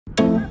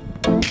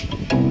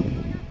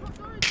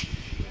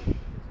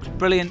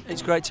Brilliant,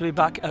 it's great to be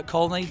back at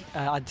Colney.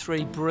 I had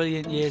 3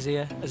 brilliant years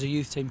here as a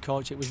youth team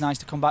coach. It was nice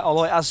to come back,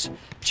 although it has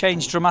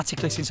changed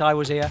dramatically since I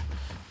was here.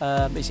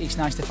 It's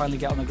nice to finally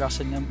get on the grass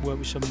and work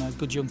with some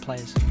good young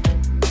players.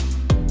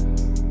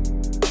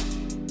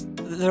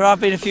 There have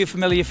been a few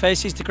familiar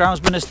faces. The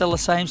groundsmen are still the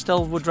same,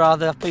 still would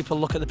rather have people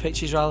look at the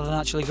pitches rather than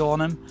actually go on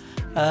them.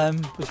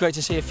 It was great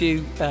to see a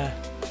few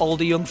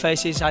older young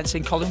faces. I hadn't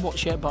seen Colin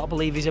Watch yet, but I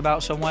believe he's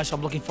about somewhere, so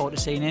I'm looking forward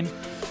to seeing him.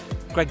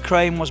 Greg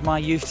Crane was my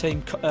youth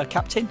team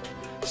captain,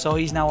 so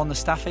he's now on the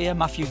staff here.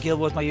 Matthew Gill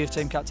was my youth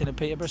team captain at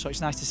Peterborough, so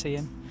it's nice to see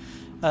him.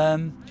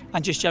 And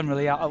just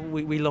generally,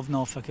 we love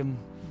Norfolk, and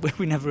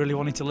we never really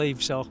wanted to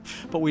leave,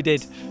 but we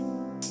did.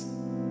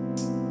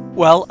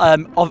 Well,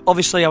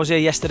 obviously I was here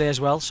yesterday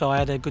as well, so I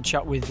had a good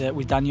chat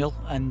with Daniel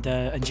and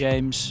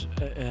James,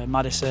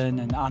 Madison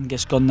and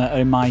Angus Gunn that are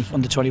in my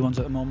under-21s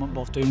at the moment,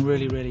 both doing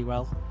really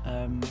well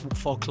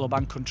for club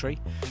and country.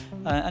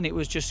 And it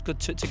was just good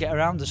to get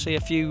around and see a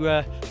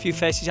few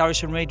faces.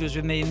 Harrison Reid was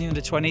with me in the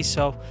under-20s,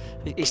 so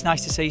it's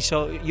nice to see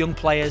young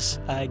players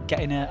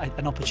getting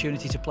an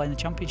opportunity to play in the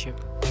Championship.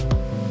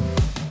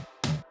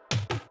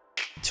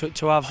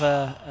 To have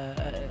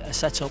a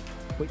setup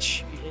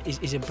which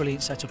is a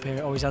brilliant setup here,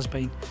 it always has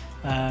been,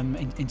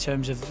 in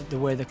terms of the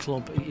way the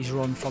club is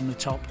run from the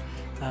top.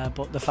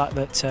 But the fact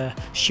that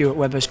Stuart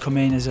Webber's come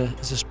in as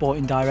a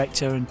sporting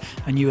director and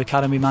a new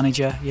academy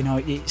manager, you know,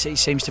 it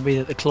seems to be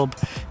that the club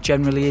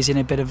generally is in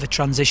a bit of a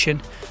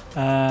transition,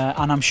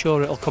 and I'm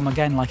sure it'll come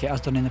again like it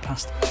has done in the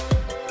past.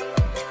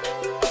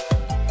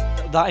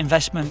 That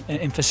investment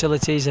in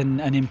facilities and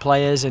in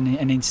players and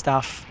in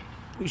staff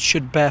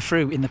should bear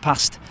fruit in the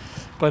past.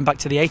 Going back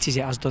to the 80s,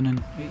 it has done,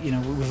 and you know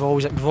we've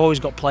always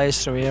got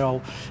players through here.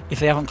 Or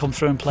if they haven't come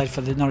through and played for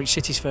the Norwich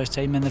City's first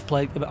team, then they've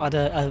had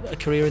a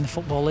career in the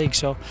Football League.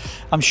 So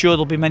I'm sure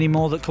there'll be many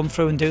more that come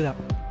through and do that.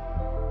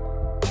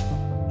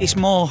 It's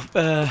more,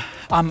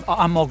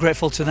 I'm more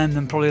grateful to them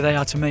than probably they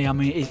are to me. I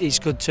mean, it's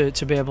good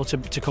to be able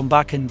to come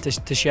back and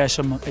to share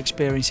some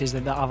experiences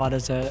that I've had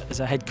as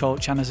a head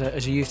coach and as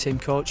a youth team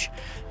coach.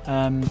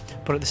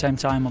 But at the same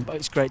time,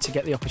 it's great to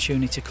get the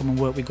opportunity to come and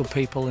work with good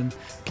people and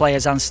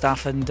players and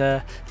staff, and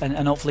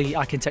hopefully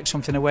I can take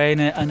something away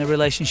and a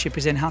relationship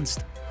is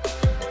enhanced.